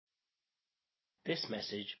This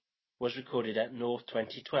message was recorded at North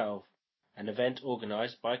 2012, an event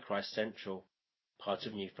organised by Christ Central, part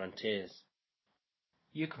of New Frontiers.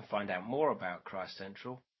 You can find out more about Christ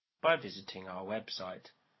Central by visiting our website,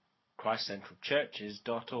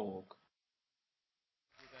 christcentralchurches.org.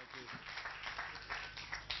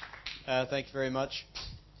 Thank you very much.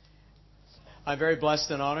 I'm very blessed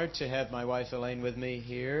and honored to have my wife Elaine with me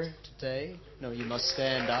here today. No, you must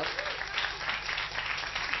stand up.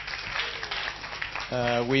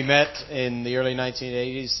 We met in the early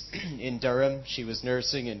 1980s in Durham. She was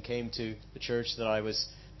nursing and came to the church that I was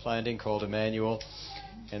planting called Emmanuel.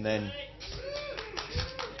 And then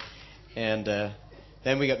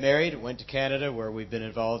we got married, went to Canada where we've been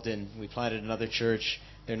involved in. We planted another church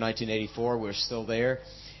there in 1984. We're still there.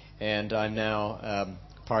 And I'm now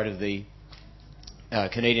part of the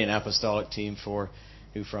Canadian Apostolic team for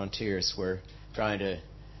New Frontiers. We're trying to,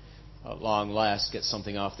 at long last, get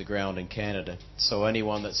something off the ground in Canada. So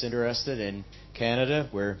anyone that's interested in Canada,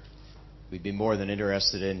 we'd be more than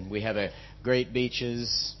interested in. We have great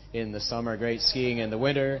beaches in the summer, great skiing in the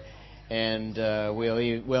winter, and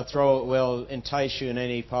we'll entice you in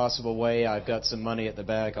any possible way. I've got some money at the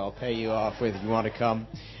back. I'll pay you off if you want to come.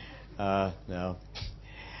 No.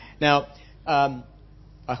 Now,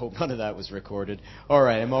 I hope none of that was recorded. All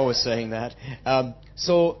right, I'm always saying that.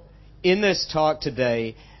 So in this talk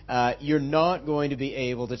today, you're not going to be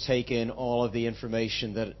able to take in all of the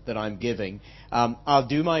information that I'm giving. I'll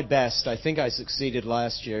do my best. I think I succeeded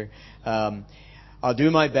last year. I'll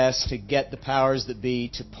do my best to get the powers that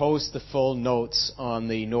be to post the full notes on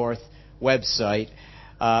the North website.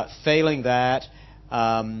 Failing that,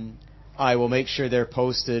 I will make sure they're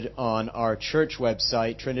posted on our church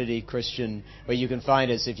website, Trinity Christian. Well, you can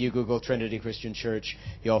find us if you Google Trinity Christian Church.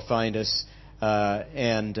 You'll find us.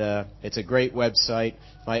 And it's a great website.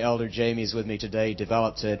 My elder Jamie's with me today,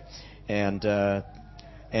 developed it. And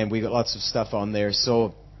we got lots of stuff on there.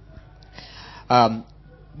 So,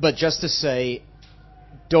 but just to say,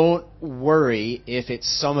 don't worry if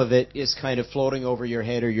some of it is kind of floating over your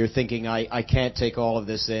head or you're thinking, I can't take all of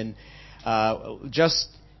this in. Just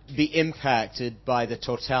be impacted by the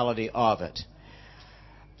totality of it.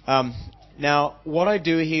 Now, what I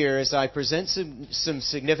do here is I present some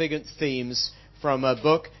significant themes from a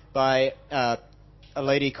book by a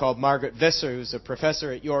lady called Margaret Visser, who's a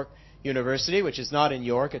professor at York University, which is not in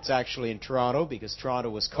York. It's actually in Toronto, because Toronto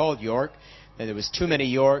was called York, and there was too many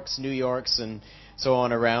Yorks, New Yorks, and so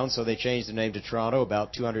on around, so they changed the name to Toronto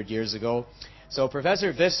about 200 years ago. So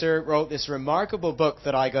Professor Visser wrote this remarkable book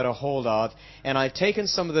that I got a hold of, and I've taken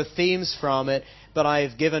some of the themes from it, but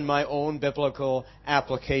I've given my own biblical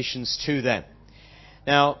applications to them.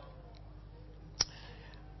 Now,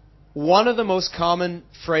 one of the most common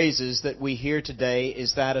phrases that we hear today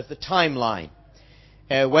is that of the timeline.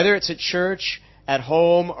 Whether it's at church, at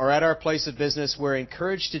home, or at our place of business, we're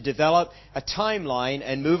encouraged to develop a timeline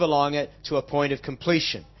and move along it to a point of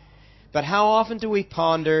completion. But how often do we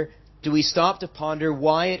stop to ponder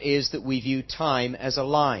why it is that we view time as a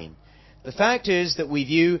line? The fact is that we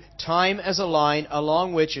view time as a line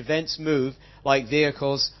along which events move like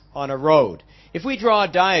vehicles on a road. If we draw a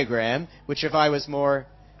diagram, which if I was more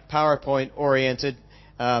PowerPoint oriented,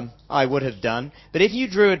 I would have done. But if you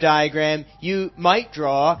drew a diagram, you might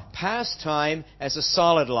draw past time as a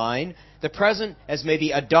solid line, the present as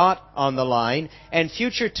maybe a dot on the line, and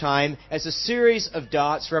future time as a series of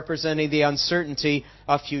dots representing the uncertainty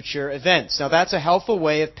of future events. Now, that's a helpful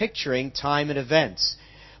way of picturing time and events.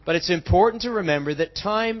 But it's important to remember that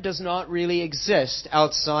time does not really exist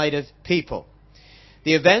outside of people.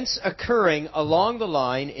 The events occurring along the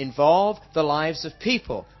line involve the lives of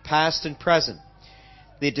people, past and present,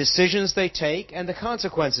 the decisions they take, and the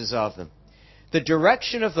consequences of them. The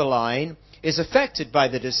direction of the line is affected by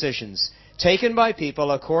the decisions taken by people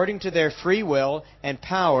according to their free will and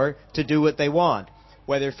power to do what they want,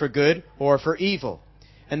 whether for good or for evil.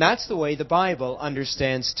 And that's the way the Bible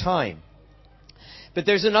understands time. But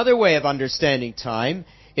there's another way of understanding time.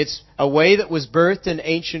 It's a way that was birthed in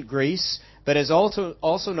ancient Greece, but is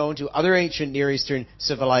also known to other ancient Near Eastern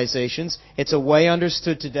civilizations. It's a way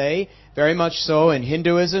understood today, very much so in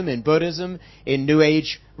Hinduism, in Buddhism, in New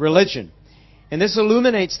Age religion. And this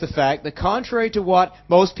illuminates the fact that contrary to what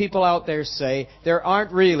most people out there say, there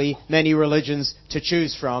aren't really many religions to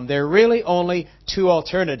choose from. There are really only two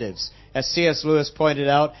alternatives. As C.S. Lewis pointed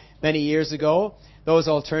out many years ago, those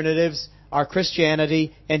alternatives are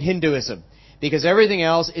Christianity and Hinduism, because everything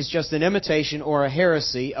else is just an imitation or a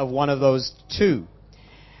heresy of one of those two.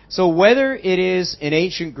 So whether it is in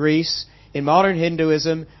ancient Greece, in modern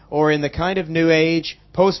Hinduism, or in the kind of New Age,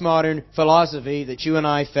 postmodern philosophy that you and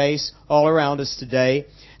I face all around us today,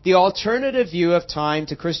 The alternative view of time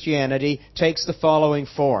to Christianity takes the following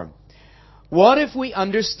form. What if we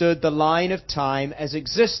understood the line of time as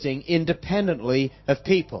existing independently of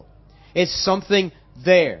people? It's something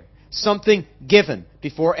there, something given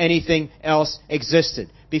before anything else existed,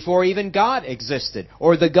 before even God existed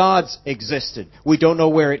or the gods existed. We don't know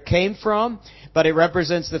where it came from, but it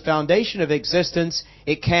represents the foundation of existence.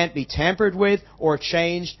 It can't be tampered with or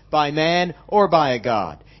changed by man or by a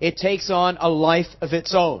god. It takes on a life of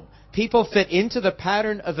its own. People fit into the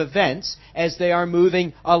pattern of events as they are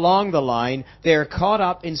moving along the line. They are caught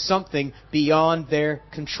up in something beyond their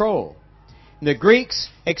control. The Greeks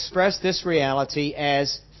expressed this reality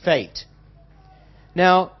as fate.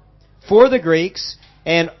 Now, for the Greeks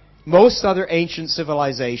and most other ancient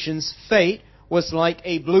civilizations, fate was like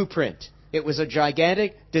a blueprint. It was a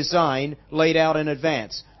gigantic design laid out in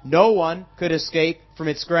advance. No one could escape from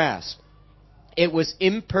its grasp. It was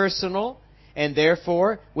impersonal and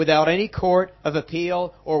therefore without any court of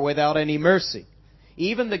appeal or without any mercy.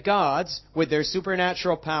 Even the gods, with their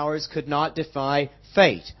supernatural powers, could not defy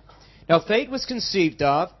fate. Now, fate was conceived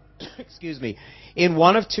of, in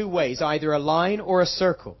one of two ways, either a line or a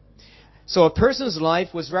circle. So a person's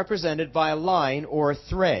life was represented by a line or a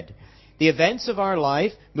thread. The events of our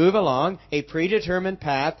life move along a predetermined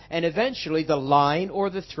path, and eventually the line or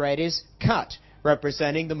the thread is cut,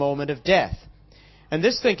 representing the moment of death. And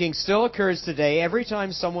this thinking still occurs today every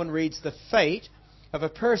time someone reads the fate of a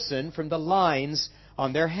person from the lines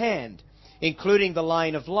on their hand, including the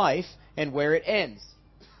line of life and where it ends.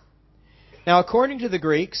 Now, according to the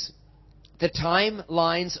Greeks, the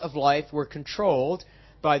timelines of life were controlled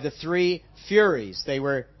by the three Furies. They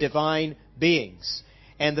were divine beings.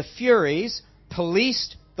 And the Furies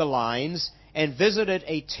policed the lines and visited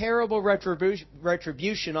a terrible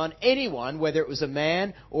retribution on anyone, whether it was a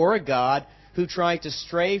man or a god, who tried to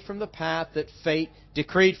stray from the path that fate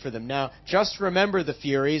decreed for them. Now, just remember the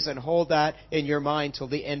Furies and hold that in your mind till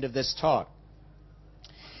the end of this talk.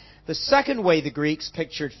 The second way the Greeks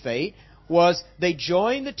pictured fate was they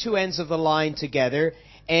joined the two ends of the line together,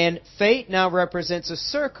 and fate now represents a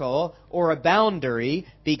circle or a boundary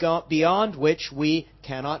beyond which we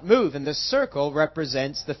cannot move. And the circle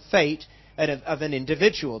represents the fate of an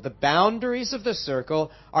individual. The boundaries of the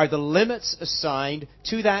circle are the limits assigned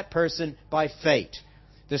to that person by fate.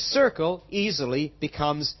 The circle easily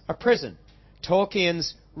becomes a prison.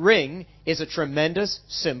 Tolkien's ring is a tremendous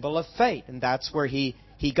symbol of fate, and that's where he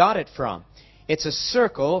got it from. It's a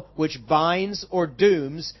circle which binds or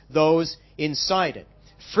dooms those inside it.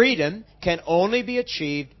 Freedom can only be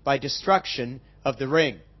achieved by destruction of the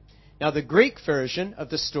ring. Now, the Greek version of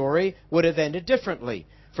the story would have ended differently,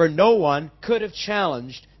 for no one could have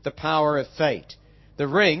challenged the power of fate. The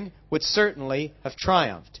ring would certainly have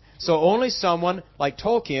triumphed. So only someone like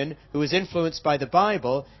Tolkien, who was influenced by the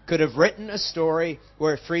Bible, could have written a story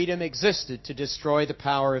where freedom existed to destroy the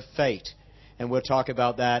power of fate. And we'll talk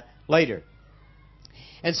about that later.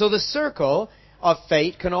 And so the circle of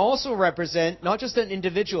fate can also represent not just an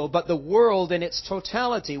individual, but the world in its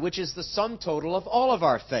totality, which is the sum total of all of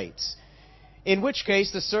our fates. In which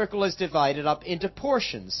case, the circle is divided up into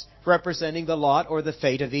portions, representing the lot or the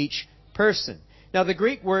fate of each person. Now, the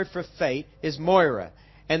Greek word for fate is moira,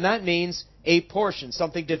 and that means a portion,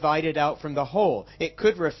 something divided out from the whole. It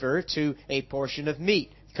could refer to a portion of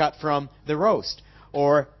meat cut from the roast,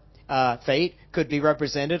 or fate could be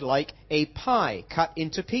represented like a pie cut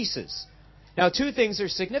into pieces. Now, two things are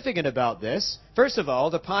significant about this. First of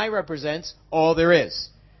all, the pie represents all there is.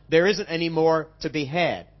 There isn't any more to be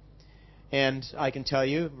had. And I can tell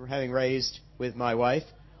you, having raised with my wife,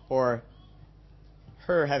 or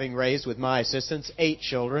her having raised with my assistants 8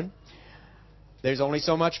 children, there's only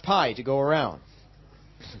so much pie to go around.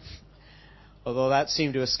 Although that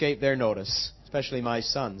seemed to escape their notice, especially my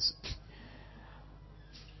sons.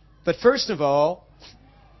 But first of all,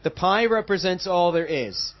 the pie represents all there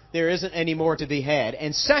is. There isn't any more to be had.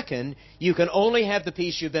 And second, you can only have the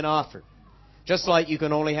piece you've been offered. Just like you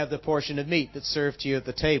can only have the portion of meat that's served to you at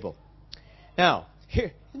the table. Now,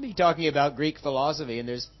 here, me talking about Greek philosophy, and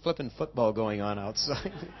there's flipping football going on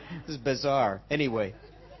outside. This is bizarre. Anyway,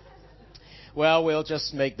 well, we'll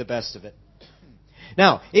just make the best of it.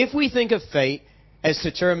 Now, if we think of fate as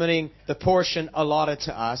determining the portion allotted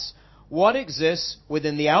to us, what exists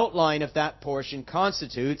within the outline of that portion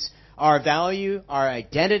constitutes our value, our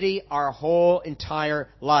identity, our whole entire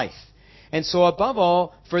life. And so above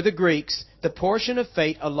all, for the Greeks, the portion of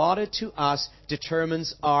fate allotted to us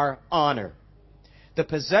determines our honor. The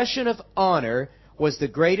possession of honor was the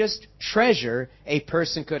greatest treasure a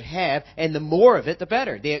person could have, and the more of it, the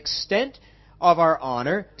better. The extent of our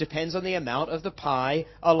honor depends on the amount of the pie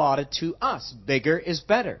allotted to us. Bigger is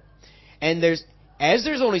better. And there's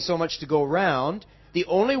only so much to go around, the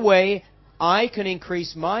only way I can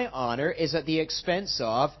increase my honor is at the expense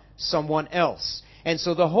of someone else. And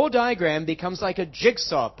so the whole diagram becomes like a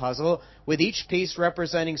jigsaw puzzle, with each piece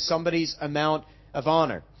representing somebody's amount of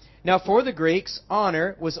honor. Now, for the Greeks,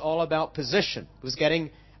 honor was all about position. It was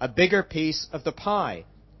getting a bigger piece of the pie.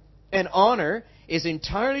 And honor is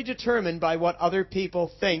entirely determined by what other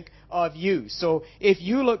people think of you. So if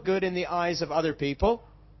you look good in the eyes of other people,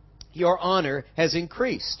 your honor has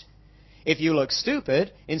increased. If you look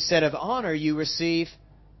stupid, instead of honor, you receive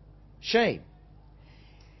shame.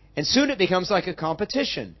 And soon it becomes like a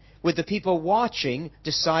competition, with the people watching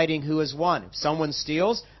deciding who has won. If someone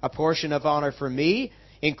steals a portion of honor from me,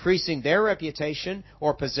 increasing their reputation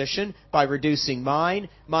or position by reducing mine,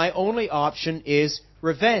 my only option is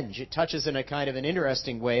revenge. It touches in a kind of an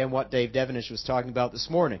interesting way on what Dave Devenish was talking about this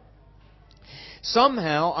morning.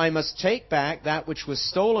 Somehow I must take back that which was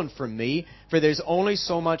stolen from me, for there's only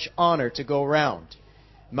so much honor to go round.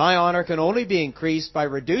 My honor can only be increased by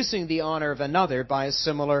reducing the honor of another by a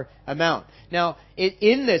similar amount. Now,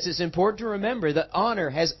 in this, it's important to remember that honor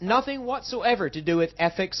has nothing whatsoever to do with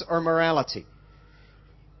ethics or morality.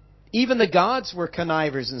 Even the gods were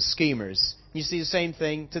connivers and schemers. You see the same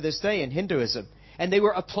thing to this day in Hinduism. And they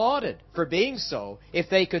were applauded for being so if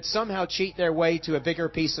they could somehow cheat their way to a bigger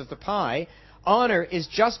piece of the pie. Honor is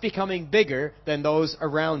just becoming bigger than those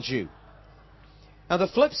around you. Now, the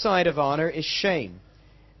flip side of honor is shame.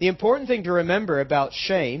 The important thing to remember about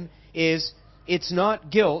shame is it's not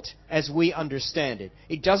guilt as we understand it.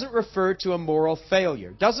 It doesn't refer to a moral failure.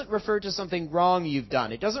 It doesn't refer to something wrong you've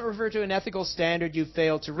done. It doesn't refer to an ethical standard you've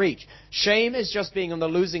failed to reach. Shame is just being on the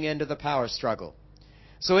losing end of the power struggle.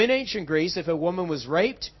 So in ancient Greece, if a woman was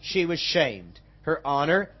raped, she was shamed. Her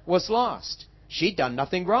honor was lost. She'd done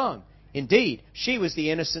nothing wrong. Indeed, she was the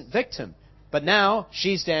innocent victim. But now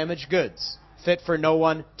she's damaged goods, fit for no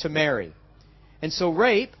one to marry. And so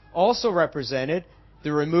rape also represented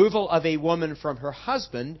the removal of a woman from her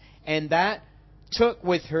husband, and that took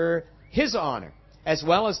with her his honor, as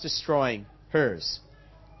well as destroying hers.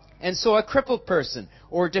 And so a crippled person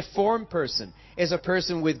or deformed person is a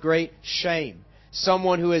person with great shame,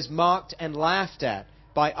 someone who is mocked and laughed at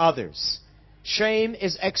by others. Shame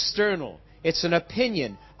is external. It's an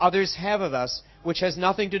opinion others have of us, which has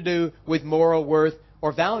nothing to do with moral worth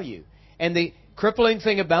or value. And the crippling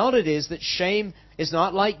thing about it is that shame is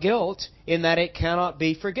not like guilt in that it cannot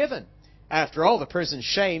be forgiven. After all, the person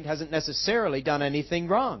shamed hasn't necessarily done anything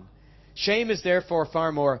wrong. Shame is therefore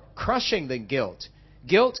far more crushing than guilt.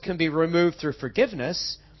 Guilt can be removed through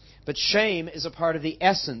forgiveness, but shame is a part of the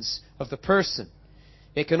essence of the person.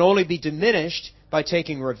 It can only be diminished by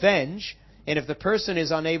taking revenge, and if the person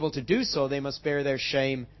is unable to do so, they must bear their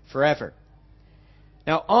shame forever.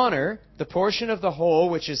 Now, honor, the portion of the whole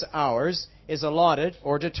which is ours, is allotted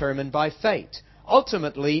or determined by fate.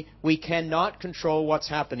 Ultimately, we cannot control what's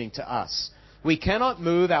happening to us. We cannot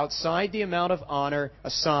move outside the amount of honor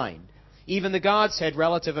assigned. Even the gods had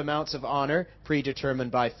relative amounts of honor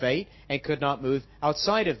predetermined by fate and could not move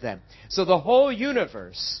outside of them. So the whole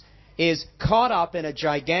universe is caught up in a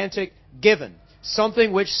gigantic given,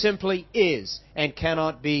 something which simply is and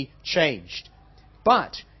cannot be changed.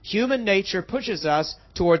 But human nature pushes us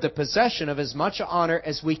toward the possession of as much honor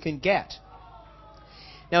as we can get.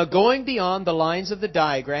 Now, going beyond the lines of the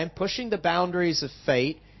diagram, pushing the boundaries of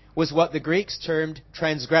fate, was what the Greeks termed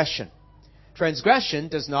transgression. Transgression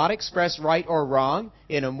does not express right or wrong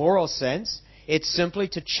in a moral sense. It's simply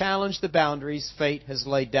to challenge the boundaries fate has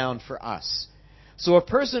laid down for us. So a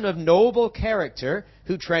person of noble character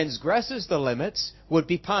who transgresses the limits would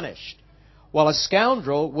be punished, while a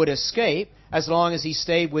scoundrel would escape as long as he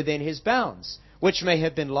stayed within his bounds, which may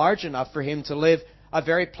have been large enough for him to live a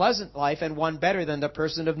very pleasant life and one better than the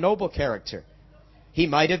person of noble character. He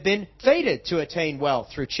might have been fated to attain wealth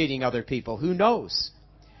through cheating other people. Who knows?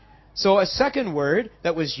 So a second word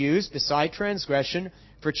that was used beside transgression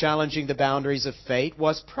for challenging the boundaries of fate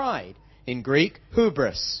was pride. In Greek,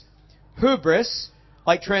 hubris. Hubris,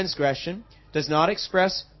 like transgression, does not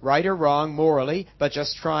express right or wrong morally, but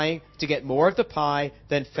just trying to get more of the pie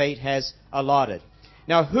than fate has allotted.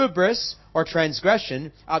 Now, hubris or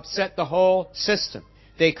transgression upset the whole system.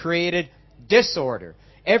 They created disorder.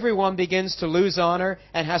 Everyone begins to lose honor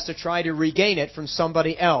and has to try to regain it from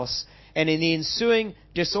somebody else. And in the ensuing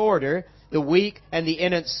disorder, the weak and the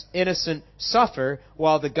innocent suffer,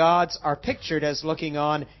 while the gods are pictured as looking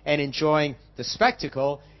on and enjoying the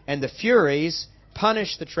spectacle, and the Furies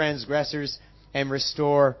punish the transgressors and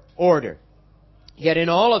restore order. Yet in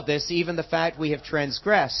all of this, even the fact we have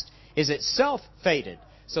transgressed is itself fated,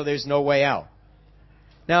 so there's no way out.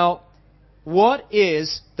 Now, what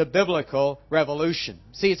is the biblical revolution?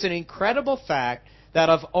 See, it's an incredible fact that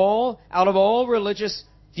out of all religious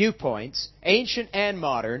viewpoints, ancient and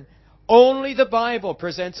modern, only the Bible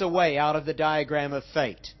presents a way out of the diagram of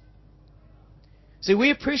fate. See,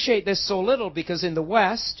 we appreciate this so little because in the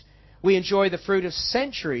West, we enjoy the fruit of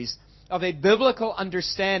centuries of a biblical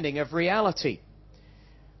understanding of reality.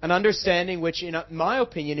 An understanding which, in my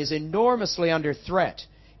opinion, is enormously under threat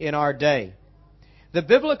in our day. The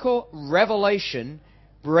biblical revelation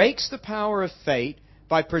breaks the power of fate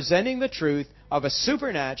by presenting the truth of a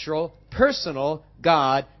supernatural, personal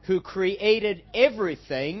God who created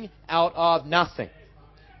everything out of nothing,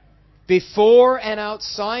 before and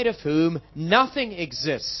outside of whom nothing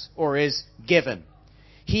exists or is given.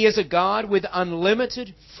 He is a God with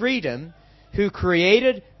unlimited freedom who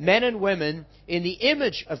created men and women in the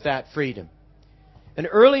image of that freedom. And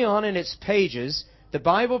early on in its pages, the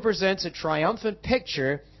Bible presents a triumphant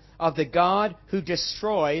picture of the God who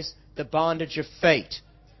destroys the bondage of fate.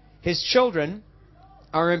 His children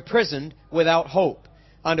are imprisoned without hope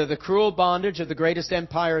under the cruel bondage of the greatest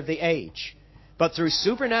empire of the age. But through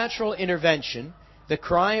supernatural intervention, the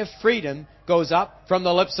cry of freedom goes up from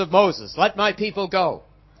the lips of Moses, "Let my people go."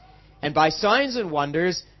 And by signs and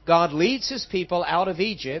wonders, God leads His people out of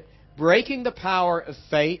Egypt, breaking the power of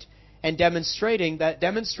fate and demonstrating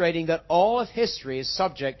that all of history is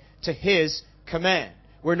subject to His command.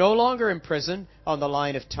 We're no longer imprisoned on the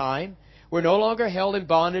line of time. We're no longer held in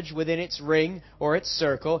bondage within its ring or its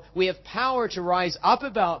circle. We have power to rise up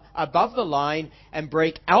above the line and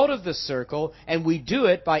break out of the circle, and we do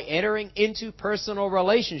it by entering into personal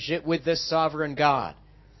relationship with this sovereign God.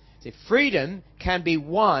 See, freedom can be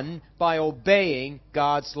won by obeying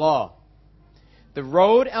God's law. The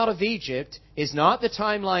road out of Egypt is not the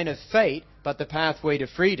timeline of fate, but the pathway to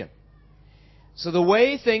freedom. So the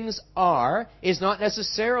way things are is not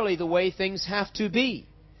necessarily the way things have to be.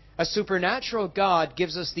 A supernatural God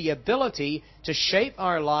gives us the ability to shape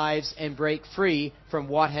our lives and break free from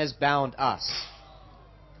what has bound us.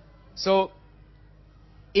 So,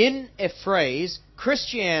 in a phrase,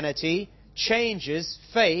 Christianity changes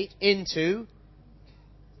fate into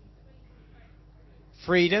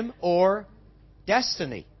freedom or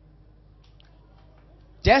destiny.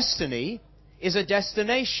 Destiny is a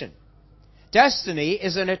destination. Destiny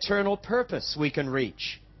is an eternal purpose we can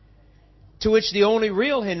reach, to which the only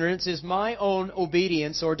real hindrance is my own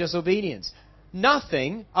obedience or disobedience.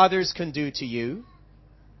 Nothing others can do to you,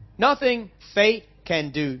 nothing fate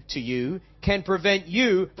can do to you, can prevent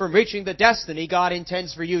you from reaching the destiny God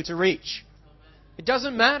intends for you to reach. It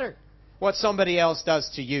doesn't matter what somebody else does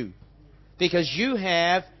to you, because you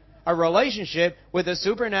have a relationship with a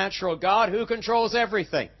supernatural God who controls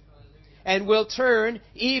everything and will turn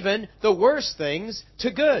even the worst things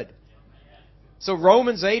to good. So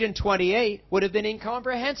Romans 8 and 28 would have been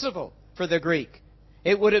incomprehensible for the Greek.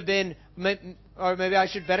 It would have been, or maybe I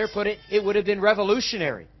should better put it, it would have been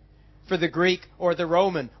revolutionary for the Greek or the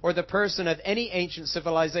Roman or the person of any ancient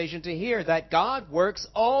civilization to hear that God works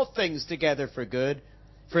all things together for good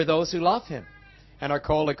for those who love Him and are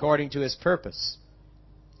called according to His purpose.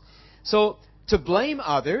 So, to blame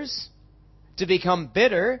others, to become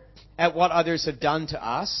bitter at what others have done to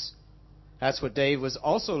us, that's what Dave was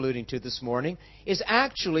also alluding to this morning, is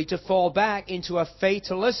actually to fall back into a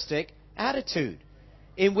fatalistic attitude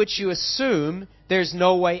in which you assume there's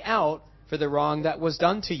no way out for the wrong that was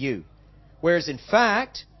done to you. Whereas in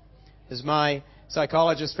fact, as my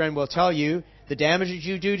psychologist friend will tell you, the damage that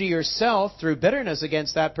you do to yourself through bitterness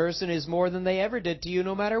against that person is more than they ever did to you,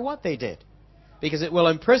 no matter what they did. Because it will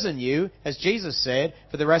imprison you, as Jesus said,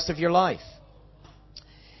 for the rest of your life.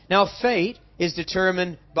 Now, fate is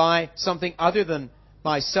determined by something other than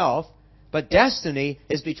myself, but destiny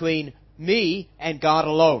is between me and God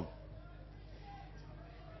alone.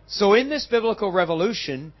 So in this biblical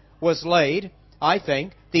revolution was laid, I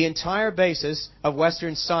think, the entire basis of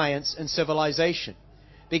Western science and civilization,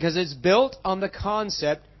 because it's built on the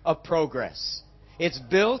concept of progress. It's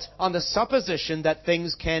built on the supposition that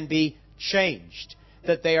things can be changed,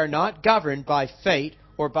 that they are not governed by fate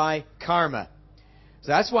or by karma.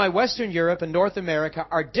 So that's why Western Europe and North America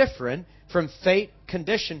are different from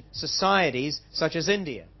fate-conditioned societies such as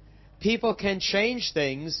India. People can change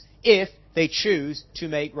things if they choose to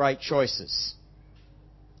make right choices.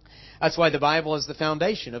 That's why the Bible is the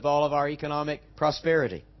foundation of all of our economic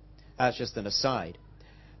prosperity. That's just an aside.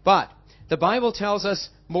 But the Bible tells us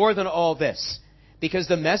more than all this, because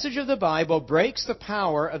the message of the Bible breaks the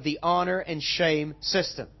power of the honor and shame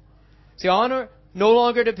system. See, honor no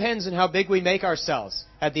longer depends on how big we make ourselves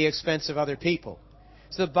at the expense of other people.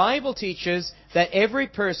 So the Bible teaches that every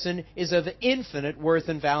person is of infinite worth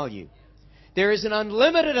and value. There is an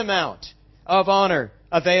unlimited amount of honor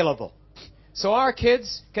available. So our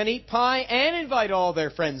kids can eat pie and invite all their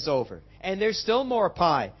friends over. And there's still more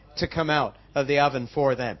pie to come out of the oven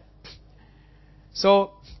for them.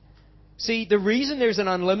 So, see, the reason there's an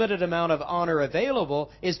unlimited amount of honor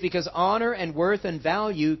available is because honor and worth and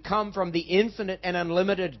value come from the infinite and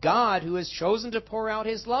unlimited God who has chosen to pour out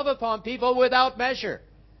His love upon people without measure.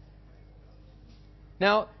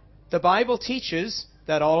 Now, the Bible teaches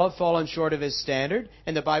that all have fallen short of His standard,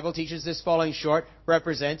 and the Bible teaches this falling short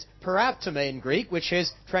represents paraptome in Greek, which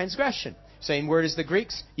is transgression. Same word as the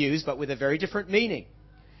Greeks use, but with a very different meaning.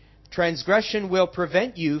 Transgression will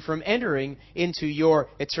prevent you from entering into your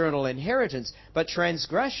eternal inheritance. But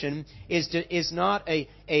transgression is not a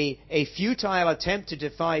futile attempt to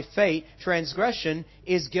defy fate. Transgression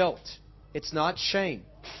is guilt. It's not shame.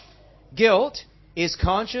 Guilt is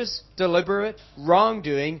conscious, deliberate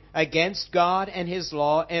wrongdoing against God and His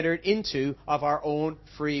law entered into of our own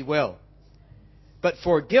free will. But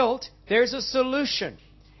for guilt, there's a solution,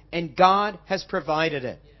 and God has provided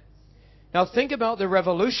it. Now think about the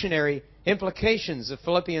revolutionary implications of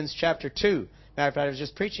Philippians chapter 2. Matter of fact, I was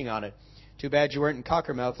just preaching on it. Too bad you weren't in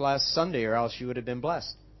Cockermouth last Sunday, or else you would have been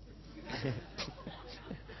blessed.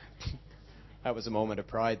 That was a moment of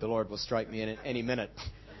pride. The Lord will strike me in any minute.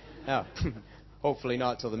 Now, hopefully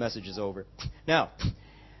not till the message is over. Now,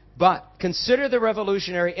 but consider the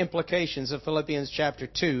revolutionary implications of Philippians chapter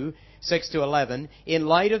 2, 6 to 11, in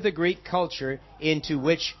light of the Greek culture into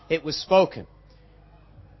which it was spoken.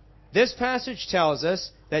 This passage tells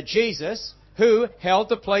us that Jesus, who held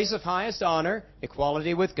the place of highest honor,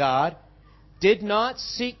 equality with God, did not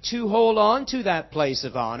seek to hold on to that place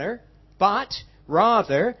of honor, but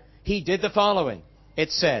rather He did the following.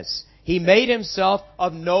 It says, He made Himself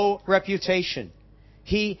of no reputation.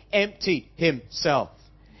 He emptied Himself.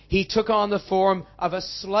 He took on the form of a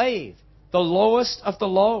slave, the lowest of the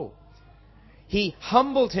low. He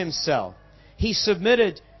humbled Himself. He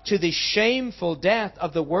submitted to the shameful death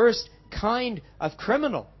of the worst kind of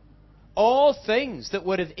criminal. All things that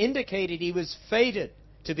would have indicated He was fated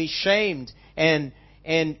to be shamed and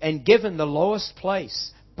given the lowest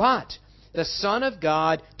place. But the Son of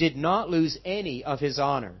God did not lose any of His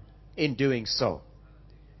honor in doing so.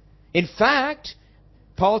 In fact,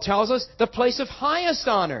 Paul tells us the place of highest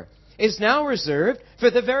honor is now reserved for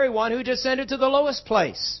the very one who descended to the lowest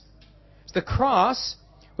place. The cross,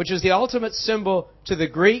 which is the ultimate symbol to the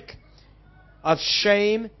Greek of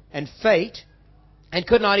shame and fate, and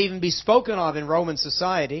could not even be spoken of in Roman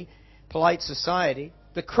society, polite society,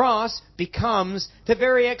 the cross becomes the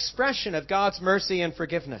very expression of God's mercy and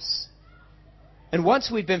forgiveness. And once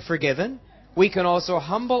we've been forgiven, we can also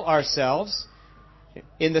humble ourselves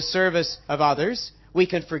in the service of others. We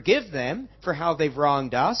can forgive them for how they've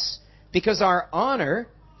wronged us, because our honor,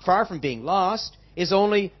 far from being lost, is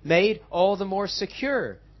only made all the more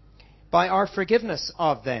secure by our forgiveness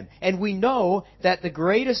of them. And we know that the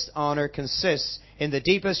greatest honor consists in the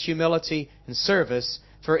deepest humility and service,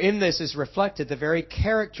 for in this is reflected the very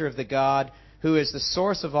character of the God who is the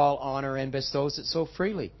source of all honor and bestows it so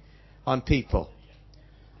freely on people.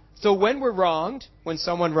 So when we're wronged, when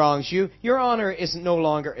someone wrongs you, your honor is no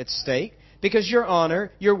longer at stake, because your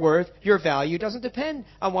honor, your worth, your value doesn't depend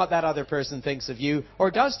on what that other person thinks of you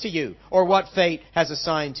or does to you, or what fate has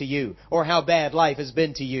assigned to you, or how bad life has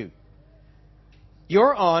been to you.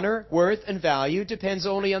 Your honor, worth, and value depends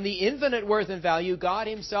only on the infinite worth and value God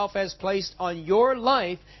Himself has placed on your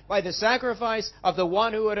life by the sacrifice of the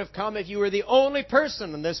one who would have come if you were the only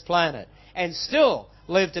person on this planet and still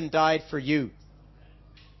lived and died for you.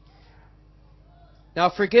 Now,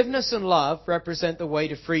 forgiveness and love represent the way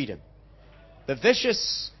to freedom. The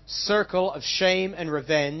vicious circle of shame and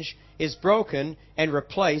revenge is broken and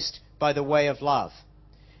replaced by the way of love.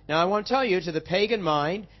 Now, I want to tell you, to the pagan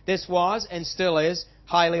mind, this was and still is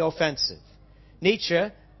highly offensive. Nietzsche,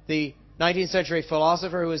 the 19th century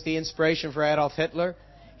philosopher who was the inspiration for Adolf Hitler,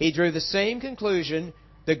 he drew the same conclusion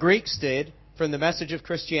the Greeks did from the message of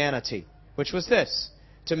Christianity, which was this: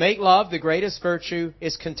 to make love the greatest virtue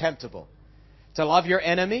is contemptible. To love your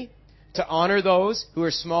enemy, to honor those who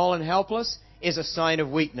are small and helpless, is a sign of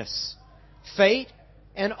weakness. Fate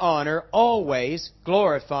and honor always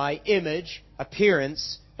glorify image,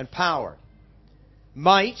 appearance, and power.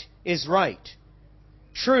 Might is right.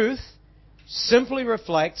 Truth simply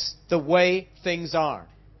reflects the way things are.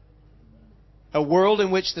 A world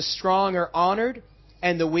in which the strong are honored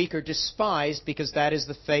and the weak are despised, because that is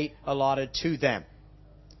the fate allotted to them.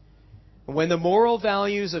 When the moral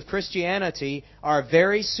values of Christianity are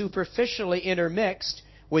very superficially intermixed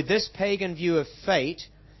with this pagan view of fate,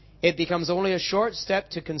 it becomes only a short step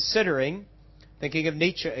to considering, thinking of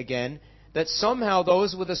Nietzsche again, that somehow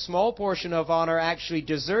those with a small portion of honor actually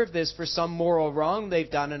deserve this for some moral wrong they've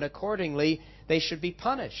done, and accordingly they should be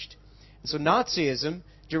punished. And so Nazism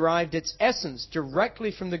derived its essence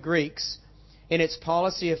directly from the Greeks in its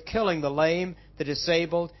policy of killing the lame, the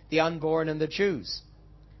disabled, the unborn, and the Jews.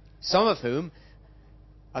 Some of whom,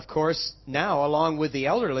 of course, now, along with the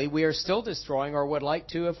elderly, we are still destroying, or would like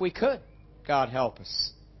to if we could. God help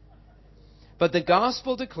us. But the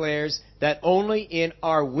gospel declares that only in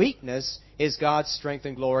our weakness is God's strength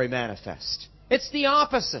and glory manifest. It's the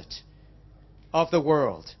opposite of the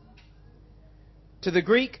world. To the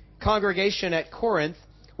Greek congregation at Corinth,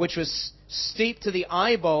 which was steeped to the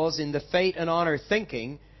eyeballs in the fate and honor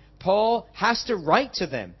thinking, Paul has to write to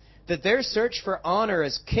them that their search for honor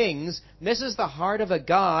as kings misses the heart of a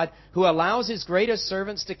God who allows His greatest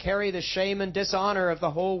servants to carry the shame and dishonor of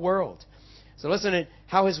the whole world. So listen to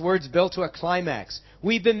how his words build to a climax.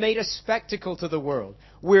 We've been made a spectacle to the world.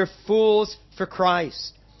 We're fools for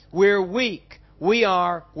Christ. We're weak. We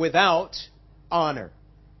are without honor.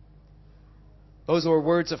 Those were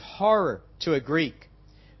words of horror to a Greek.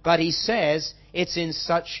 But he says it's in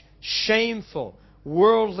such shameful,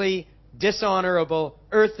 worldly, dishonorable,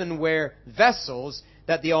 earthenware vessels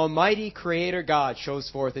that the Almighty Creator God shows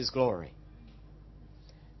forth His glory.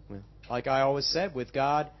 Well, like I always said, with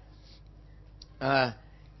God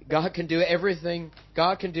can do everything.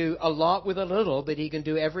 God can do a lot with a little, but He can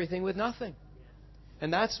do everything with nothing.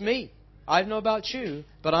 And that's me. I don't know about you,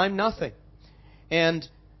 but I'm nothing. And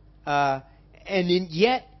when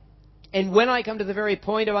I come to the very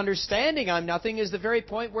point of understanding I'm nothing is the very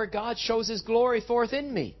point where God shows His glory forth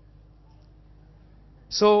in me.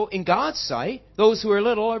 So in God's sight, those who are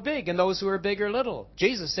little are big, and those who are big are little.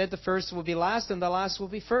 Jesus said the first will be last, and the last will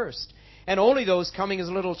be first. And only those coming as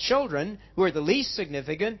little children, who are the least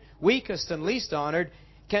significant, weakest and least honored,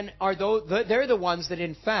 they're the ones that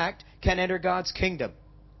in fact can enter God's kingdom.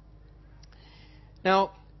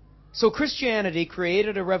 Now, so Christianity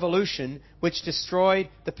created a revolution which destroyed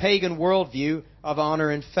the pagan worldview of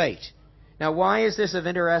honor and fate. Now, why is this of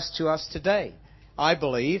interest to us today? I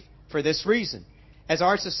believe for this reason. As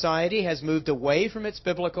our society has moved away from its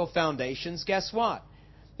biblical foundations, guess what?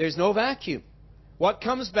 There's no vacuum. What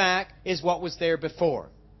comes back is what was there before.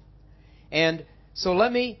 And so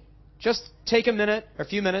let me just take a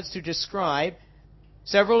few minutes to describe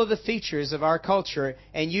several of the features of our culture,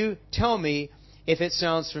 and you tell me if it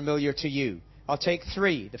sounds familiar to you. I'll take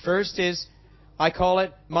 3. The first is, I call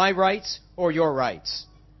it my rights or your rights.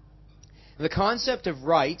 The concept of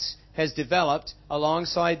rights has developed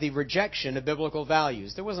alongside the rejection of biblical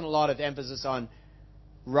values. There wasn't a lot of emphasis on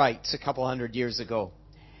rights a couple hundred years ago.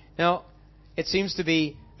 Now, it seems to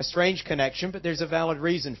be a strange connection, but there's a valid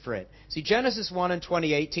reason for it. See, Genesis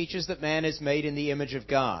 1:28 teaches that man is made in the image of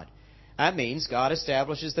God. That means God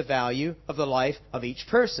establishes the value of the life of each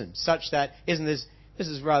person, such that, this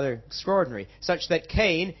is rather extraordinary, such that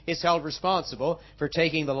Cain is held responsible for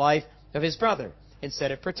taking the life of his brother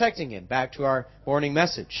instead of protecting him. Back to our morning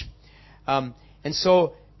message. And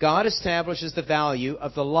so God establishes the value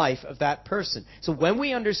of the life of that person. So when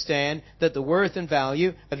we understand that the worth and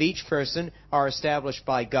value of each person are established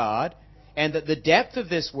by God, and that the depth of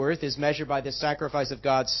this worth is measured by the sacrifice of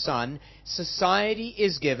God's Son, society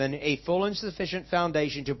is given a full and sufficient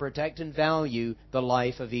foundation to protect and value the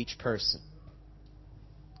life of each person.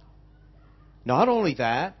 Not only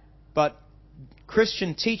that, but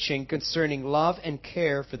Christian teaching concerning love and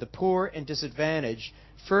care for the poor and disadvantaged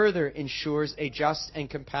further ensures a just and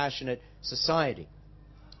compassionate society.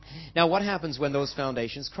 Now, what happens when those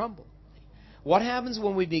foundations crumble? What happens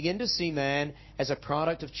when we begin to see man as a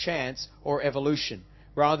product of chance or evolution,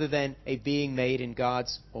 rather than a being made in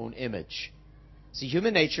God's own image? See,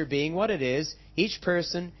 human nature being what it is, each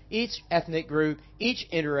person, each ethnic group, each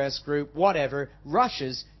interest group, whatever,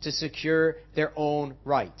 rushes to secure their own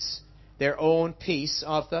rights, their own piece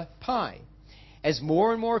of the pie. As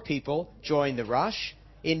more and more people join the rush,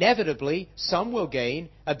 inevitably some will gain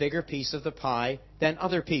a bigger piece of the pie than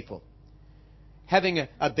other people. Having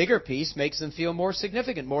a bigger piece makes them feel more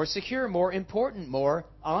significant, more secure, more important, more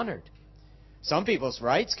honored. Some people's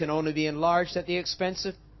rights can only be enlarged at the expense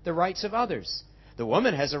of the rights of others. The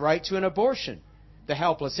woman has a right to an abortion. The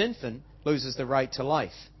helpless infant loses the right to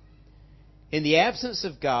life. In the absence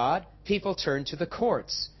of God, people turn to the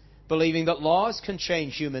courts, believing that laws can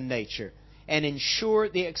change human nature and ensure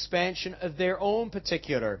the expansion of their own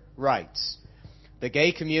particular rights. The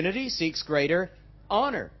gay community seeks greater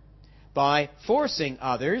honor by forcing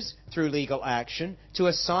others, through legal action, to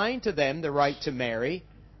assign to them the right to marry,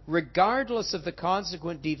 regardless of the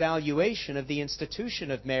consequent devaluation of the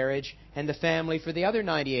institution of marriage and the family for the other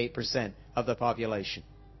 98% of the population.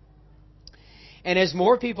 And as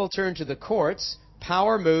more people turn to the courts,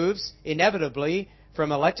 power moves inevitably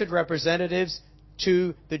from elected representatives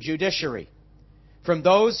to the judiciary. From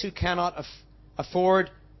those who cannot afford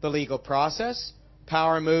the legal process,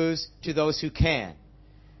 power moves to those who can.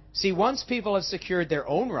 See, once people have secured their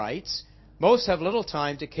own rights, most have little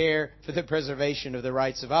time to care for the preservation of the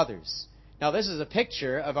rights of others. Now, this is a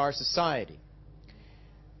picture of our society.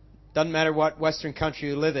 Doesn't matter what Western country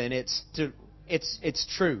you live in, it's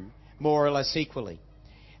true, more or less equally.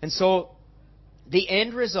 And so, the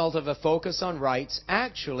end result of a focus on rights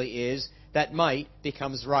actually is that might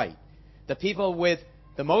becomes right. The people with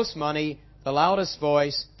the most money, the loudest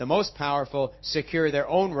voice, the most powerful, secure their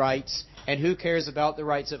own rights, and who cares about the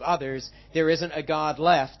rights of others? There isn't a God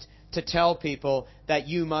left to tell people that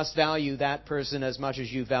you must value that person as much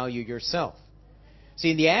as you value yourself.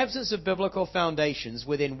 See, in the absence of biblical foundations,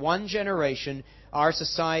 within one generation, our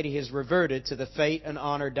society has reverted to the fate and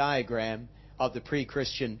honor diagram of the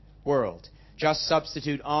pre-Christian world. Just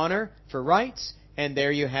substitute honor for rights, and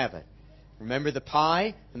there you have it. Remember the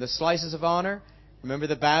pie and the slices of honor? Remember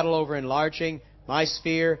the battle over enlarging my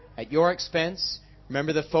sphere at your expense?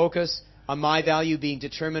 Remember the focus on my value being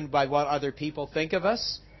determined by what other people think of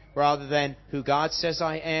us, rather than who God says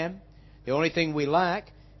I am? The only thing we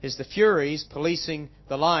lack is the Furies policing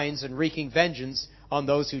the lines and wreaking vengeance on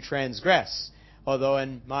those who transgress. Although,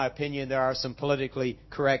 in my opinion, there are some politically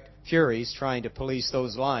correct Furies trying to police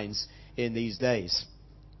those lines in these days.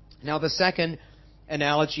 Now, the second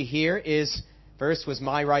analogy here is, first was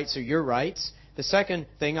my rights are your rights. The second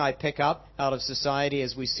thing I pick up out of society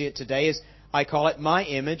as we see it today is, I call it my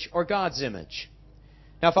image or God's image.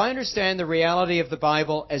 Now, if I understand the reality of the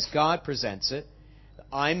Bible as God presents it,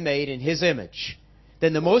 I'm made in His image,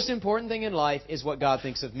 then the most important thing in life is what God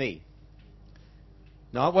thinks of me.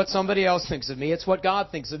 Not what somebody else thinks of me, it's what God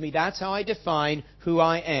thinks of me. That's how I define who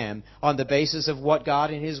I am, on the basis of what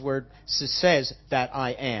God in His Word says that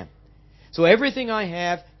I am. So everything I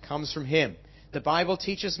have comes from Him. The Bible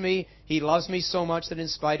teaches me He loves me so much that in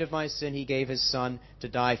spite of my sin, He gave His Son to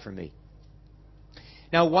die for me.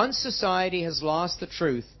 Now, once society has lost the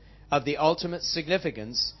truth of the ultimate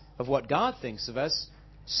significance of what God thinks of us,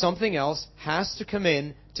 something else has to come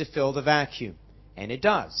in to fill the vacuum. And it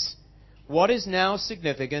does. What is now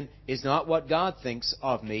significant is not what God thinks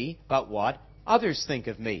of me, but what others think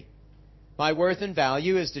of me. My worth and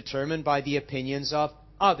value is determined by the opinions of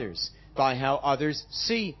others, by how others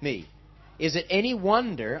see me. Is it any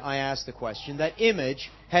wonder, I ask the question, that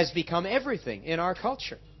image has become everything in our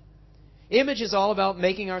culture? Image is all about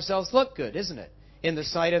making ourselves look good, isn't it? In the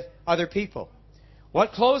sight of other people.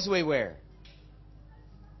 What clothes we wear.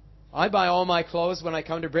 I buy all my clothes when I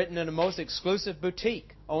come to Britain in a most exclusive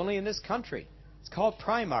boutique, only in this country. It's called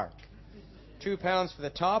Primark. £2 for the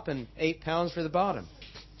top and £8 for the bottom.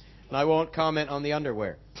 And I won't comment on the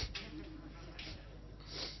underwear.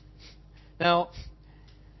 Now,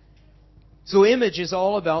 so image is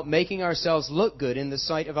all about making ourselves look good in the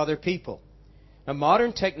sight of other people. Now,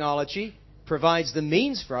 modern technology provides the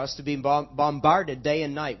means for us to be bombarded day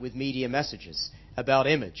and night with media messages about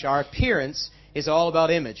image. Our appearance is all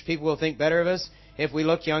about image. People will think better of us if we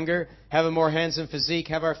look younger, have a more handsome physique,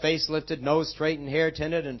 have our face lifted, nose straightened, hair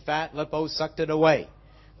tinted, and fat lipo sucked it away.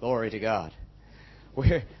 Glory to God.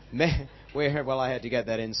 Well, I had to get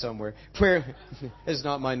that in somewhere. This is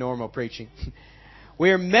not my normal preaching.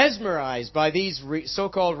 We're mesmerized by these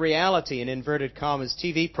so-called reality, in inverted commas,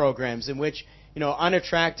 TV programs in which,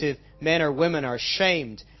 unattractive men or women are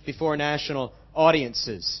shamed before national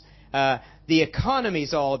audiences. The economy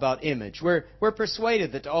is all about image. We're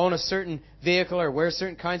persuaded that to own a certain vehicle or wear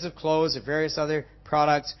certain kinds of clothes or various other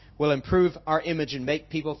products will improve our image and make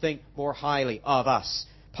people think more highly of us.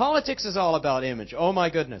 Politics is all about image. Oh my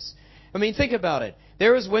goodness. I mean, think about it.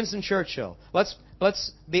 There was Winston Churchill. Let's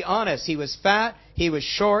be honest. He was fat, he was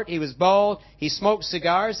short, he was bald, he smoked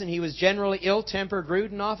cigars, and he was generally ill-tempered,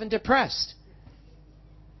 rude, and often depressed.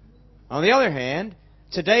 On the other hand,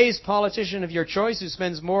 today's politician of your choice who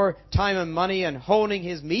spends more time and money on honing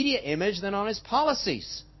his media image than on his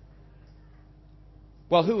policies.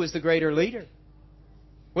 Well, who is the greater leader?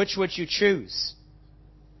 Which would you choose?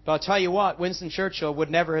 But I'll tell you what, Winston Churchill would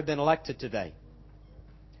never have been elected today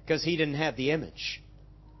because he didn't have the image.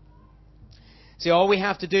 See, all we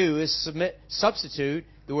have to do is substitute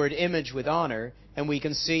the word image with honor, and we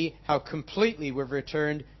can see how completely we've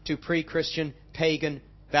returned to pre-Christian pagan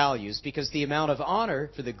values, because the amount of honor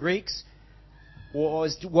for the Greeks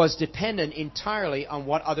was dependent entirely on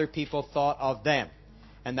what other people thought of them.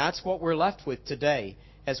 And that's what we're left with today.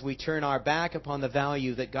 as we turn our back upon the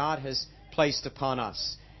value that God has placed upon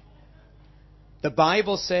us. The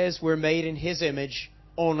Bible says we're made in His image.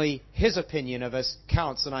 Only His opinion of us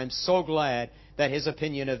counts, and I'm so glad that His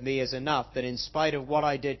opinion of me is enough that in spite of what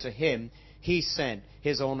I did to Him, He sent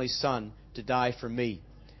His only Son to die for me.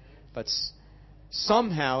 But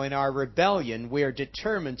somehow in our rebellion, we are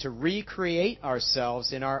determined to recreate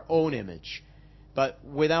ourselves in our own image. But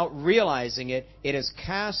without realizing it, it has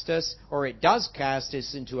cast us, or it does cast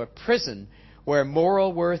us, into a prison where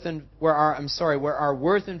moral worth and where our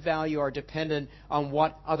worth and value are dependent on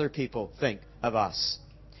what other people think of us.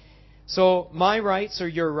 So my rights are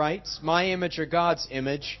your rights, my image or God's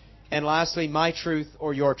image, and lastly, my truth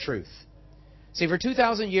or your truth. See, for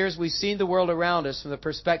 2,000 years we've seen the world around us from the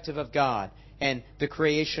perspective of God and the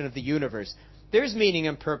creation of the universe. There's meaning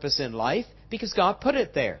and purpose in life because God put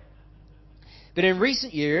it there. But in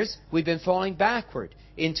recent years, we've been falling backward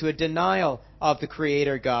into a denial of the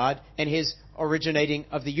Creator God and His originating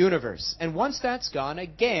of the universe. And once that's gone,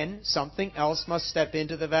 again, something else must step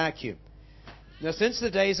into the vacuum. Now, since the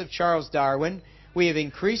days of Charles Darwin, we have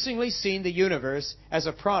increasingly seen the universe as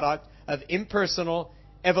a product of impersonal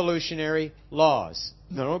evolutionary laws.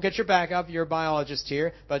 Now, don't get your back up, you're a biologist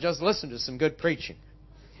here, but just listen to some good preaching.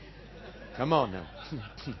 Come on now.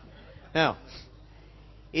 Now,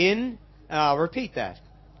 I'll repeat that.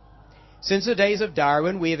 Since the days of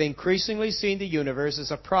Darwin, we have increasingly seen the universe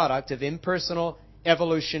as a product of impersonal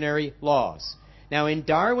evolutionary laws. Now, in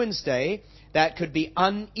Darwin's day, that could be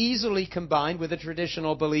uneasily combined with a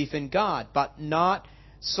traditional belief in God, but not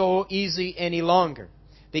so easy any longer,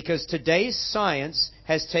 because today's science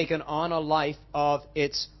has taken on a life of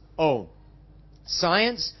its own.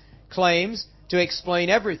 Science claims to explain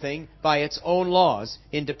everything by its own laws,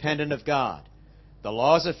 independent of God. The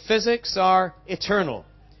laws of physics are eternal.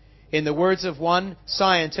 In the words of one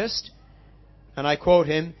scientist, and I quote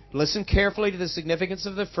him, listen carefully to the significance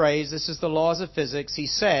of the phrase, this is the laws of physics. He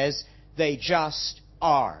says, they just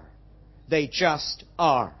are. They just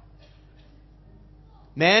are.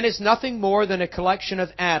 Man is nothing more than a collection of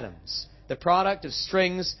atoms, the product of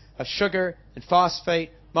strings of sugar and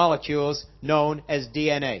phosphate molecules known as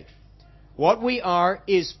DNA. What we are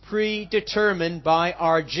is predetermined by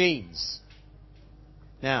our genes.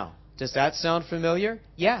 Now, does that sound familiar?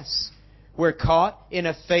 Yes. We're caught in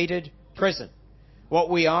a fated prison. What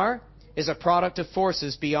we are is a product of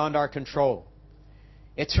forces beyond our control.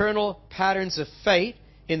 Eternal patterns of fate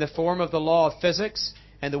in the form of the law of physics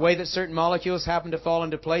and the way that certain molecules happen to fall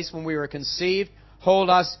into place when we were conceived hold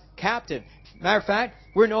us captive. Matter of fact,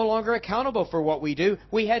 we're no longer accountable for what we do.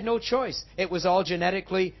 We had no choice. It was all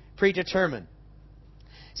genetically predetermined.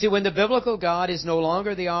 See, when the biblical God is no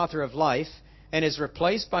longer the author of life and is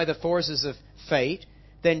replaced by the forces of fate,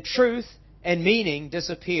 then truth and meaning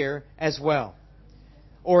disappear as well.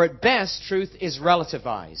 Or at best, truth is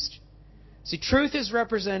relativized. See, truth is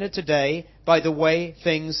represented today by the way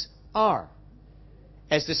things are,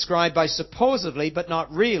 as described by supposedly, but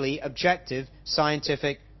not really, objective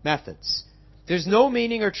scientific methods. There's no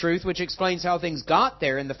meaning or truth which explains how things got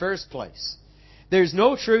there in the first place. There's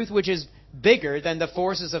no truth which is bigger than the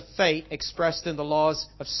forces of fate expressed in the laws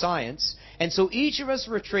of science. And so each of us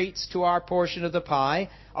retreats to our portion of the pie,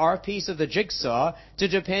 our piece of the jigsaw, to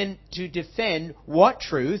defend what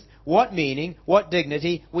truth, what meaning, what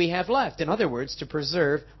dignity we have left. In other words, to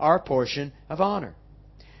preserve our portion of honor.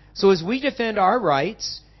 So as we defend our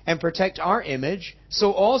rights and protect our image,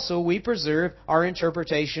 so also we preserve our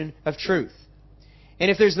interpretation of truth. And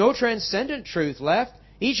if there's no transcendent truth left,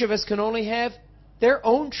 each of us can only have their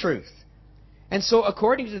own truth. And so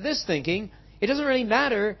according to this thinking, it doesn't really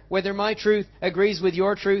matter whether my truth agrees with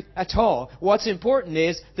your truth at all. What's important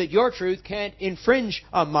is that your truth can't infringe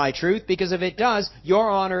on my truth, because if it does, your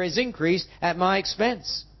honor is increased at my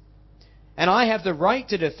expense. And I have the right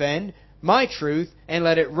to defend my truth and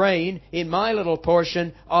let it reign in my little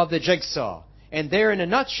portion of the jigsaw. And there, in a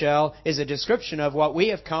nutshell, is a description of what we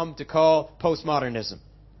have come to call postmodernism.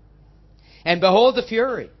 And behold the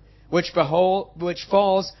fury which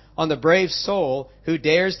falls on the brave soul who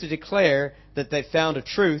dares to declare that they've found a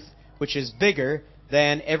truth which is bigger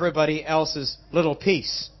than everybody else's little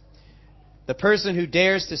piece. The person who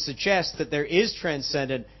dares to suggest that there is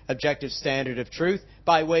transcendent objective standard of truth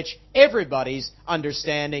by which everybody's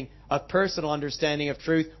personal understanding of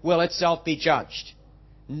truth will itself be judged.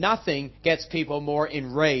 Nothing gets people more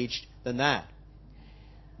enraged than that.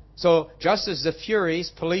 So just as the Furies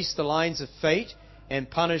police the lines of fate and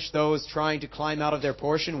punish those trying to climb out of their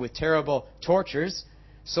portion with terrible tortures,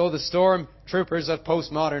 so the storm troopers of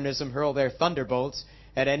postmodernism hurl their thunderbolts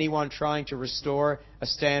at anyone trying to restore a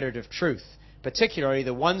standard of truth. particularly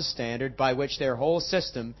the one standard by which their whole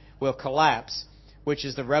system will collapse, which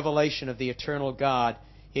is the revelation of the eternal God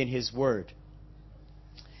in His Word.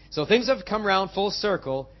 So things have come around full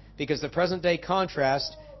circle because the present-day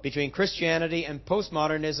contrast between Christianity and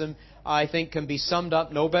postmodernism, I think, can be summed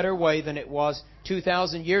up no better way than it was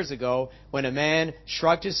 2,000 years ago when a man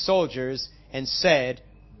shrugged his shoulders and said,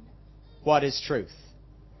 "What is truth?"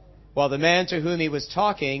 While the man to whom he was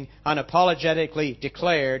talking unapologetically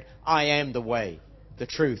declared, "I am the way, the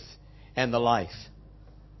truth, and the life."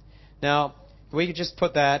 Now, if we could just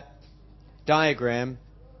put that diagram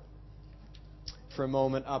for a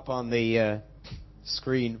moment up on the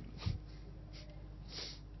screen.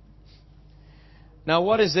 Now,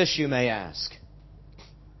 what is this, you may ask?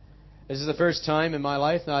 This is the first time in my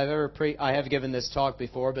life that I've ever I have given this talk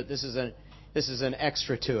before, but this is an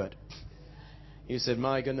extra to it. You said,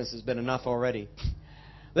 "My goodness, there's been enough already."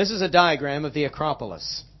 This is a diagram of the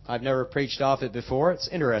Acropolis. I've never preached off it before. It's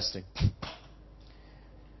interesting.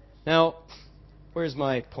 Now, where's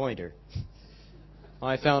my pointer?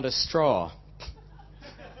 I found a straw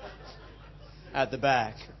at the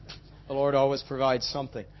back. The Lord always provides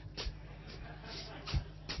something.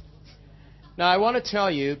 Now, I want to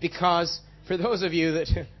tell you, because for those of you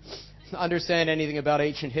that understand anything about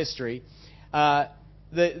ancient history,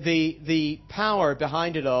 the power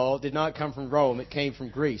behind it all did not come from Rome. It came from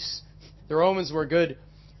Greece. The Romans were good,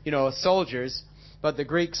 soldiers, but the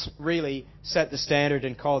Greeks really set the standard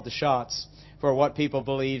and called the shots for what people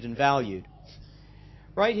believed and valued.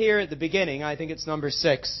 Right here at the beginning, I think it's number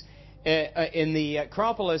 6, in the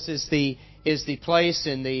Acropolis is the place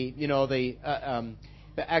in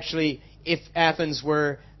actually, if Athens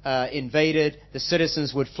were invaded, the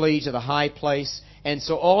citizens would flee to the high place, and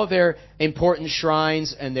so all of their important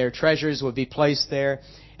shrines and their treasures would be placed there.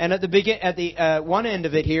 And at the one end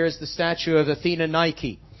of it here is the statue of Athena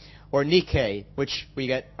Nike, or Nike, which we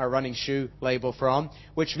get our running shoe label from,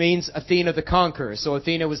 which means Athena the Conqueror. So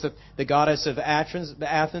Athena was the goddess of Athens,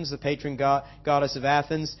 the patron goddess of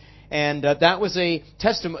Athens, and that was a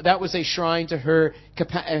testament. That was a shrine to her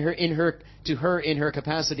in her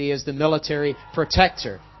capacity as the military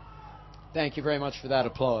protector. Thank you very much for that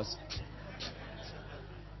applause.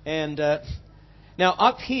 And now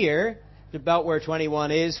up here, about where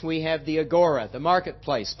 21 is, we have the Agora, the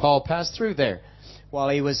marketplace. Paul passed through there while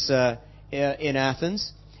he was in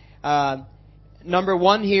Athens. Number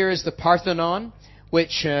 1 here is the Parthenon,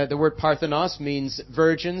 which the word Parthenos means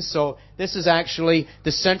virgin. So this is actually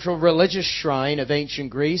the central religious shrine of ancient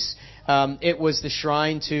Greece. It was the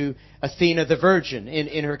shrine to Athena the Virgin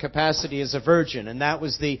in her capacity as a virgin, and that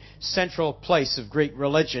was the central place of Greek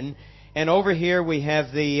religion. And over here we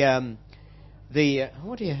have the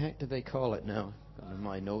what the heck do they call it now? Got in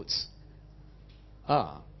my notes.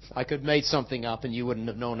 I could have made something up and you wouldn't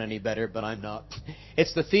have known any better, but I'm not.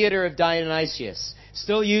 It's the Theater of Dionysius.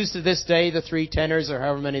 Still used to this day. The 3 tenors, or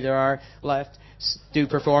however many there are left, do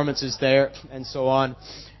performances there and so on.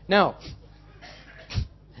 Now,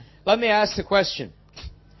 let me ask the question.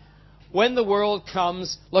 When the world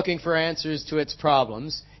comes looking for answers to its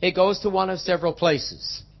problems, it goes to one of several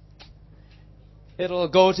places. It'll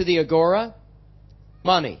go to the Agora,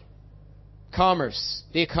 money, commerce,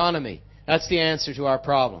 the economy. That's the answer to our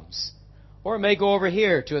problems. Or it may go over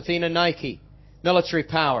here to Athena Nike, military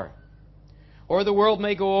power. Or the world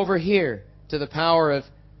may go over here to the power of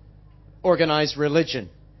organized religion.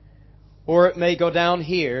 Or it may go down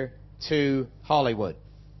here to Hollywood.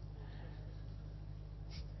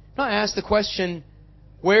 Now I ask the question,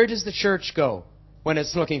 where does the church go when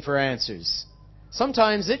it's looking for answers?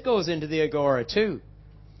 Sometimes it goes into the Agora too.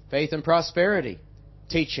 Faith and prosperity,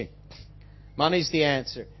 teaching. Money's the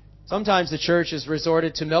answer. Sometimes the church has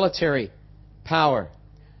resorted to military power.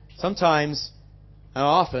 Sometimes, and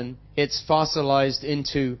often, it's fossilized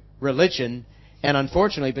into religion. And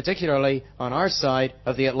unfortunately, particularly on our side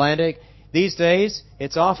of the Atlantic, these days,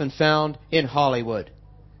 it's often found in Hollywood.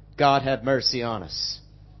 God have mercy on us.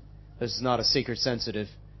 This is not a seeker-sensitive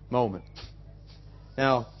moment.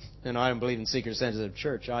 Now, and I don't believe in seeker-sensitive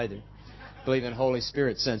church either. I believe in Holy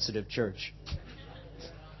Spirit-sensitive church.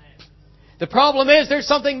 The problem is there's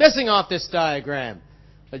something missing off this diagram.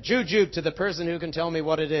 A jujube to the person who can tell me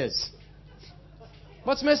what it is.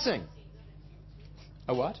 What's missing?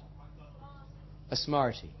 A what? A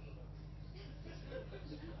Smartie.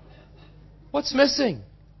 What's missing?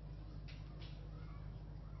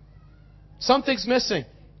 Something's missing.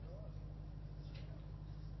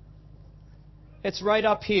 It's right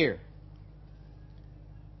up here.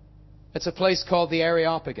 It's a place called the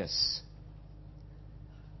Areopagus.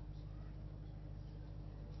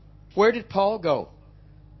 Where did Paul go?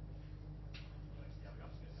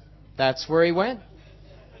 That's where he went.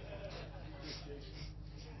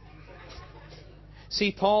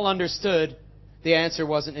 See, Paul understood the answer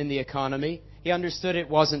wasn't in the economy. He understood it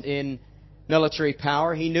wasn't in military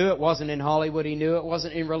power. He knew it wasn't in Hollywood. He knew it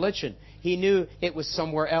wasn't in religion. He knew it was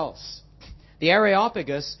somewhere else. The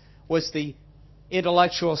Areopagus was the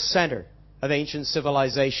intellectual center of ancient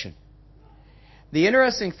civilization. The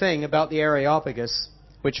interesting thing about the Areopagus,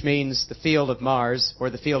 which means the field of Mars, or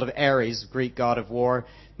the field of Ares, Greek god of war.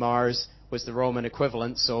 Mars was the Roman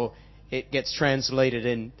equivalent, so it gets translated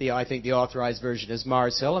in I think the authorized version is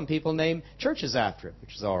Mars Hill, and people name churches after it,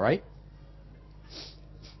 which is all right.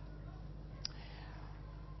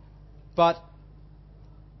 But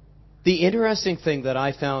the interesting thing that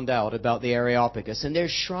I found out about the Areopagus, and there's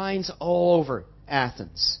shrines all over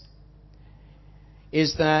Athens,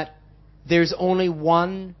 is that there's only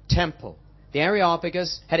one temple. The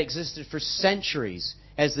Areopagus had existed for centuries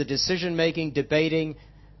as the decision-making, debating,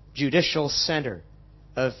 judicial center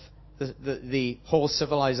of the whole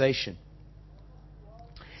civilization.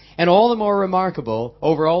 And all the more remarkable,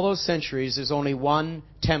 over all those centuries, there's only one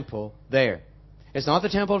temple there. It's not the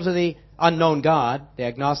temple to the unknown God, the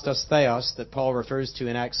agnostos theos that Paul refers to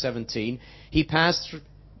in Acts 17. He passed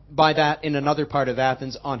by that in another part of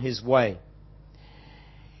Athens on his way.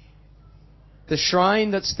 The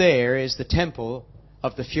shrine that's there is the temple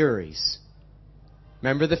of the Furies.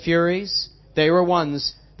 Remember the Furies? They were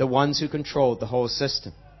the ones who controlled the whole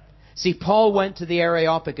system. See, Paul went to the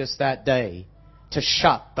Areopagus that day to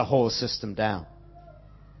shut the whole system down.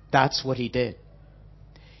 That's what he did.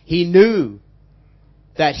 He knew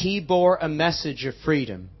that he bore a message of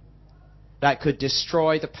freedom that could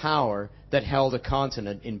destroy the power that held a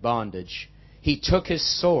continent in bondage. He took his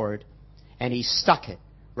sword and he stuck it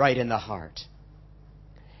right in the heart.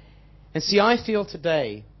 And see, I feel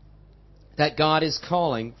today that God is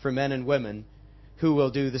calling for men and women who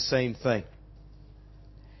will do the same thing.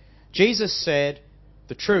 Jesus said,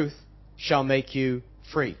 "The truth shall make you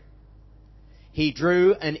free." He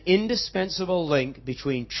drew an indispensable link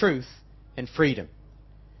between truth and freedom.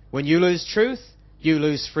 When you lose truth, you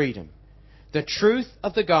lose freedom. The truth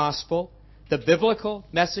of the gospel, the biblical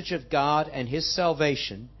message of God and His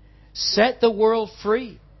salvation, set the world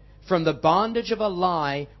free from the bondage of a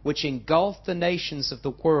lie which engulfed the nations of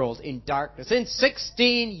the world in darkness. In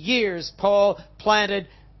 16 years, Paul planted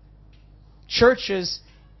churches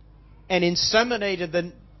and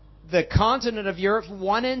inseminated the continent of Europe from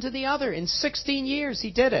one end to the other. In 16 years,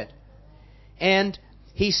 he did it. And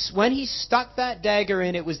when he stuck that dagger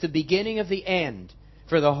in, it was the beginning of the end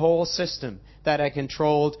for the whole system that had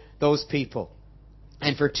controlled those people.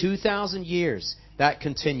 And for 2,000 years, that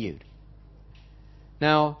continued.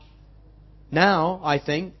 Now, I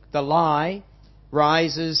think the lie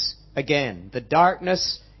rises again. The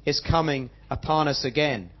darkness is coming upon us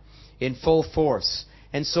again in full force.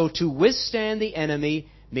 And so to withstand the enemy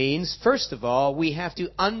means, first of all, we have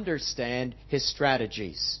to understand his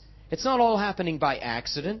strategies. It's not all happening by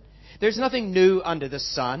accident. There's nothing new under the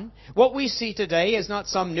sun. What we see today is not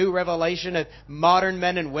some new revelation of modern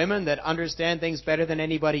men and women that understand things better than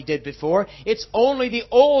anybody did before. It's only the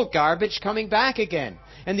old garbage coming back again.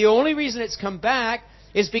 And the only reason it's come back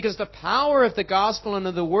is because the power of the gospel and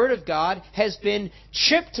of the Word of God has been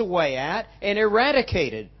chipped away at and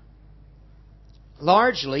eradicated,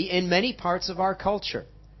 largely in many parts of our culture.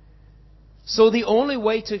 So the only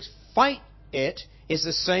way to fight it is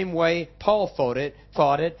the same way Paul fought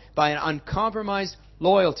it, by an uncompromised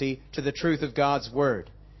loyalty to the truth of God's Word.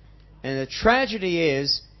 And the tragedy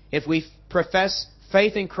is, if we profess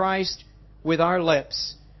faith in Christ with our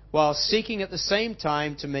lips, while seeking at the same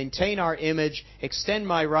time to maintain our image, extend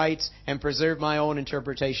my rights, and preserve my own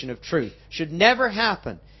interpretation of truth. Should never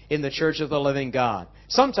happen in the Church of the Living God.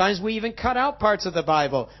 Sometimes we even cut out parts of the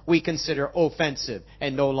Bible we consider offensive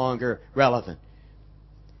and no longer relevant.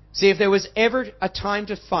 See, if there was ever a time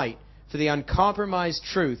to fight for the uncompromised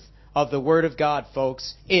truth of the Word of God,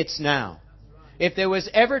 folks, it's now. If there was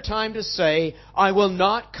ever time to say, I will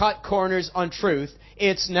not cut corners on truth,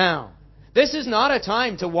 it's now. This is not a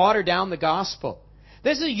time to water down the gospel.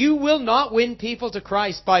 You will not win people to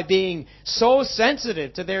Christ by being so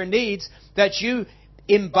sensitive to their needs that you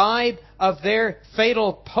imbibe of their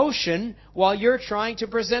fatal potion while you're trying to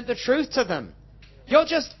present the truth to them. You'll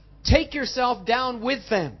just take yourself down with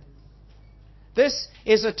them. This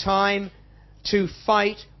is a time to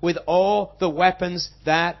fight with all the weapons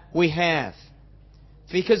that we have.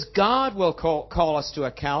 Because God will call us to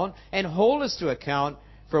account and hold us to account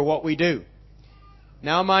for what we do.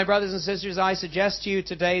 Now, my brothers and sisters, I suggest to you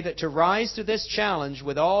today that to rise to this challenge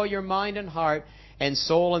with all your mind and heart and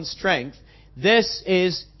soul and strength, this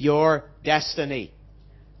is your destiny.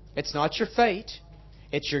 It's not your fate.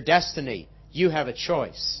 It's your destiny. You have a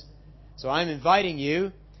choice. So I'm inviting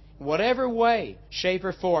you, whatever way, shape,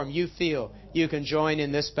 or form you feel you can join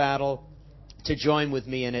in this battle, to join with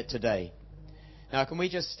me in it today. Now, can we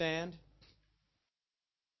just stand?